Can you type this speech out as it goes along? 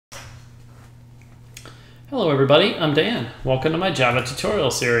Hello everybody, I'm Dan. Welcome to my Java tutorial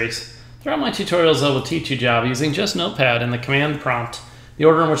series. Throughout my tutorials I will teach you Java using just Notepad and the command prompt. The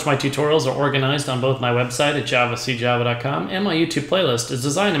order in which my tutorials are organized on both my website at javacjava.com and my YouTube playlist is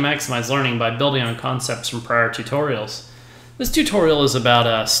designed to maximize learning by building on concepts from prior tutorials. This tutorial is about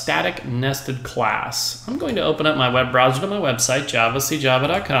a static nested class. I'm going to open up my web browser to my website,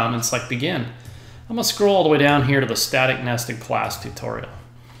 javacjava.com, and select Begin. I'm going to scroll all the way down here to the static nested class tutorial.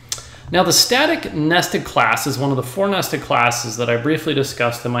 Now the static nested class is one of the four nested classes that I briefly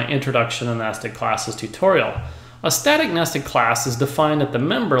discussed in my Introduction to Nested Classes tutorial. A static nested class is defined at the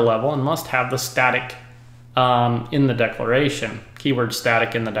member level and must have the static in the declaration, keyword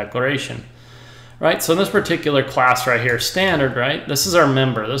static in the declaration. Right, so in this particular class right here, standard, right, this is our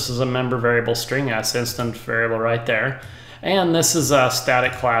member. This is a member variable string s, instance variable right there. And this is a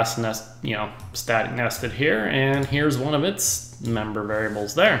static class, static nested here, and here's one of its member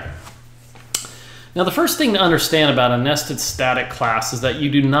variables there. Now the first thing to understand about a nested static class is that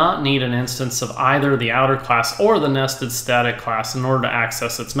you do not need an instance of either the outer class or the nested static class in order to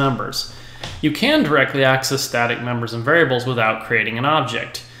access its members. You can directly access static members and variables without creating an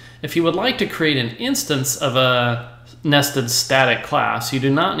object. If you would like to create an instance of a nested static class, you do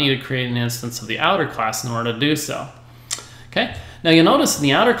not need to create an instance of the outer class in order to do so. Okay, now you'll notice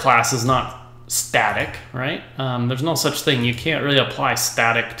the outer class is not static, right? There's no such thing. You can't really apply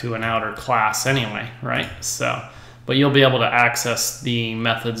static to an outer class anyway, right? So, but you'll be able to access the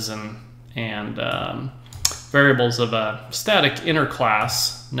methods and variables of a static inner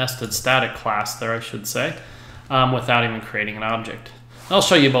class, nested static class there, I should say, without even creating an object. I'll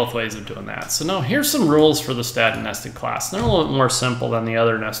show you both ways of doing that. So now here's some rules for the static nested class. They're a little bit more simple than the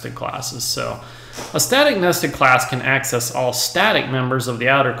other nested classes. So a static nested class can access all static members of the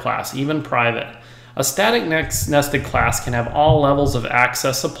outer class, even private. A static nested class can have all levels of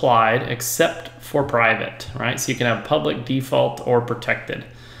access applied except for private, right? So you can have public, default, or protected.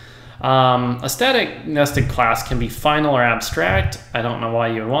 A static nested class can be final or abstract. I don't know why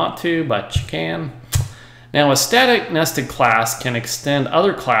you would want to, but you can. Now a static nested class can extend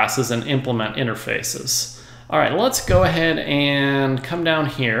other classes and implement interfaces. All right, let's go ahead and come down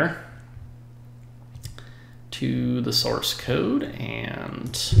here to the source code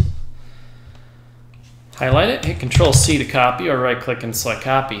and highlight it, hit Control-C to copy, or right-click and select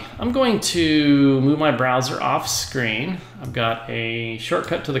copy. I'm going to move my browser off screen. I've got a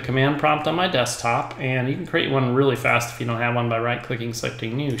shortcut to the command prompt on my desktop, and you can create one really fast if you don't have one by right-clicking,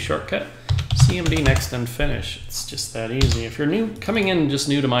 selecting New, Shortcut, CMD, Next, and Finish. It's just that easy. If you're coming in just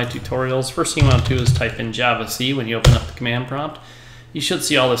new to my tutorials, first thing you want to do is type in JavaC when you open up the command prompt. You should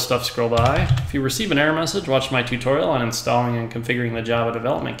see all this stuff scroll by. If you receive an error message, watch my tutorial on installing and configuring the Java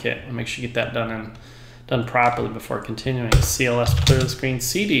Development Kit. And make sure you get that done properly before continuing. CLS to clear the screen,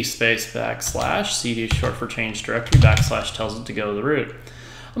 CD space /, CD is short for change directory, / tells it to go to the root.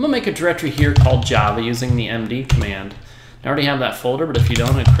 I'm gonna make a directory here called Java using the MD command. I already have that folder, but if you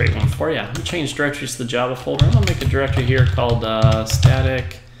don't, I'll create one for you. I'm gonna change directories to the Java folder. I'm gonna make a directory here called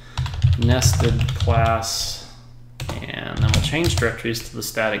static nested class. And then we'll change directories to the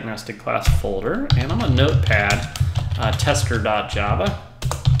static nested class folder. And I'm on Notepad, tester.java.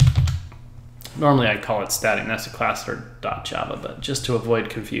 Normally I'd call it static nested class or .java, but just to avoid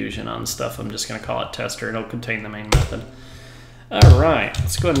confusion on stuff, I'm just going to call it tester, and it'll contain the main method. All right,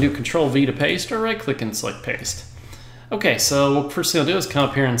 let's go ahead and do Control-V to paste, or right-click and select paste. Okay, so first thing I'll do is come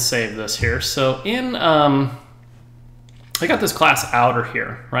up here and save this here. So in, I got this class outer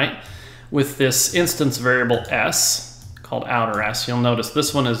here, right? With this instance variable s called outer s. You'll notice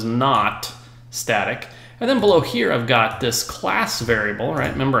this one is not static. And then below here I've got this class variable,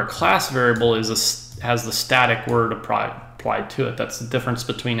 right? Remember, a class variable has the static word applied to it. That's the difference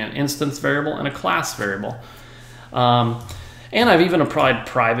between an instance variable and a class variable. And I've even applied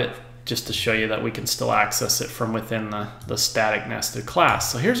private just to show you that we can still access it from within the static nested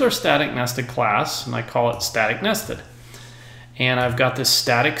class. So here's our static nested class, and I call it static nested. And I've got this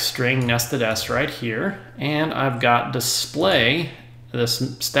static string nested s right here, and I've got display,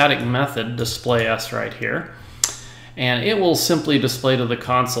 this static method display s right here, and it will simply display to the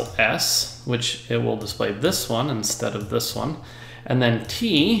console s, which it will display this one instead of this one, and then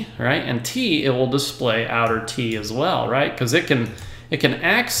t, right, and t, it will display outer t as well, right, because it can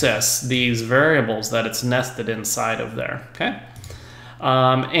access these variables that it's nested inside of there, okay?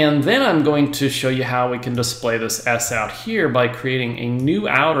 And then I'm going to show you how we can display this s out here by creating a new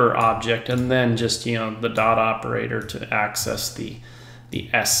outer object and then just, the dot operator to access the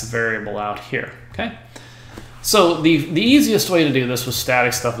s variable out here, okay? So the easiest way to do this with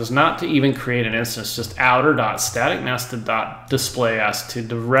static stuff is not to even create an instance, just outer.staticnested.displays to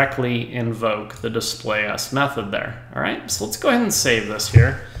directly invoke the displays method there. All right, so let's go ahead and save this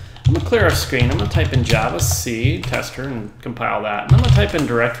here. I'm gonna clear our screen. I'm gonna type in Java C tester and compile that. And I'm gonna type in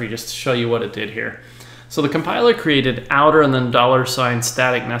directory just to show you what it did here. So the compiler created outer and then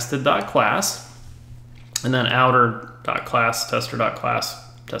 $staticnested.class, and then outer.class, tester.class,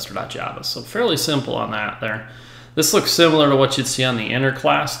 tester.java. So fairly simple on that there. This looks similar to what you'd see on the inner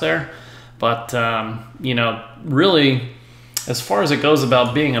class there, but you know, really, as far as it goes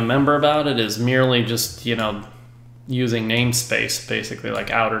about being a member about it, is merely just, you know, using namespace, basically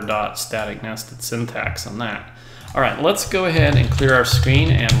like outer.staticnested syntax on that. All right, let's go ahead and clear our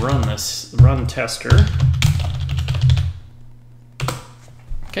screen and run tester.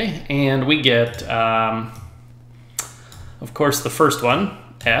 Okay, and we get, of course, the first one,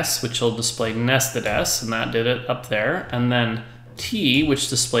 S, which will display nested S, and that did it up there, and then T, which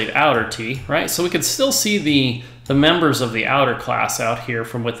displayed outer T, right? So we could still see the members of the outer class out here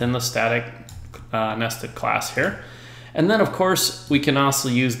from within the static nested class here. And then, of course, we can also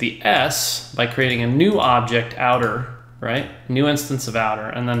use the S by creating a new object outer, right? New instance of outer,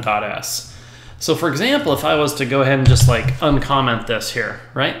 and then .s. So for example, if I was to go ahead and just like uncomment this here,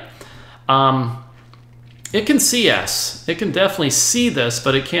 right? It can see S. It can definitely see this,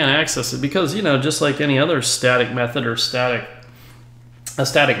 but it can't access it because, you know, just like any other static method or a static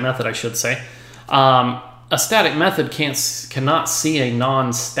method, I should say, a static method cannot see a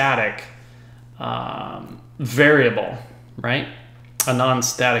non-static variable, right? A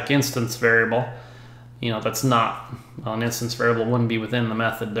non-static instance variable, you know, that's not, well, an instance variable wouldn't be within the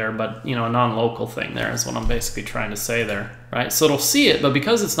method there, but, you know, a non-local thing there is what I'm basically trying to say there, right? So it'll see it, but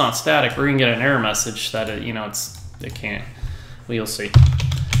because it's not static, we're gonna get an error message that it, you know, it can't. Well, you'll see.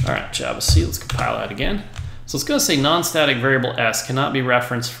 All right, Java C, let's compile that again. So it's gonna say non-static variable S cannot be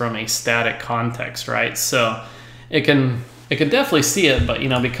referenced from a static context, right? So it can definitely see it, but, you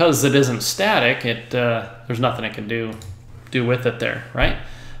know, because it isn't static, there's nothing it can do with it there, right?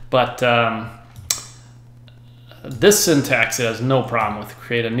 But this syntax, it has no problem with.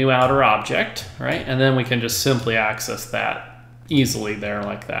 Create a new outer object, right? And then we can just simply access that easily there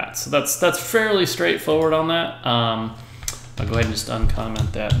like that. So that's fairly straightforward on that. I'll go ahead and just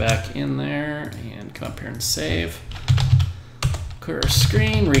uncomment that back in there and come up here and save. Clear our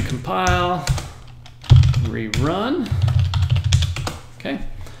screen, recompile, rerun. Okay.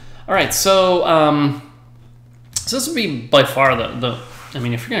 All right, so this would be by far I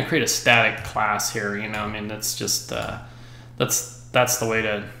mean, if you're going to create a static class here, you know, I mean, that's just, that's the way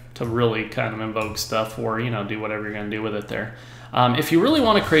to really kind of invoke stuff or, you know, do whatever you're going to do with it there. If you really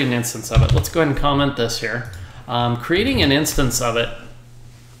want to create an instance of it, let's go ahead and comment this here. Creating an instance of it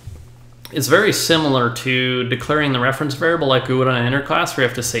is very similar to declaring the reference variable like we would on an inner class, where you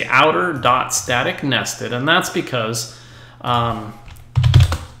have to say outer.staticnested, and that's because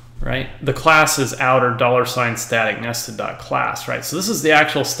right? The class is outer $staticnested.class, right? So this is the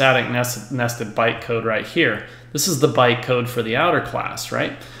actual static nested bytecode right here. This is the bytecode for the outer class,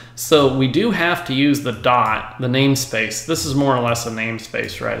 right? So we do have to use the dot, the namespace. This is more or less a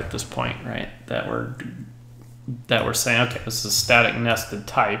namespace, right, at this point, right? That we're saying, okay, this is static nested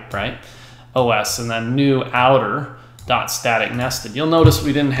type, right? OS, and then new outer .static nested. You'll notice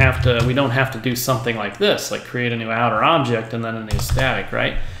we don't have to do something like this, like create a new outer object and then a new static,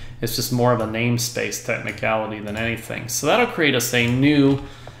 right? It's just more of a namespace technicality than anything. So that'll create us a new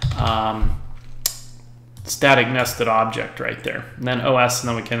static nested object right there. And then OS, and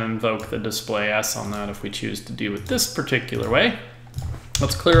then we can invoke the display S on that if we choose to do it this particular way.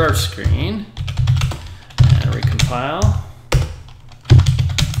 Let's clear our screen and recompile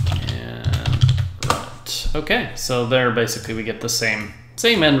and run it. Okay, so there basically we get the same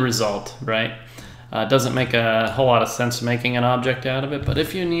end result, right? It doesn't make a whole lot of sense making an object out of it, but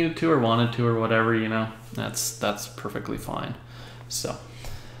if you needed to or wanted to or whatever, you know, that's perfectly fine. So,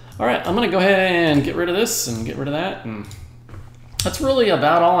 all right, I'm gonna go ahead and get rid of this and get rid of that, and that's really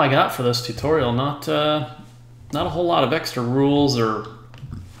about all I got for this tutorial. Not a whole lot of extra rules or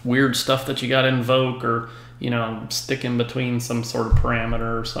weird stuff that you got to invoke or, you know, stick in between some sort of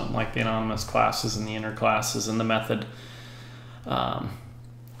parameter or something like the anonymous classes and the inner classes and the method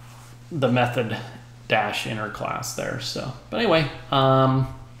dash inner class there. So, but anyway,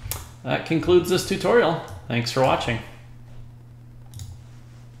 that concludes this tutorial. Thanks for watching.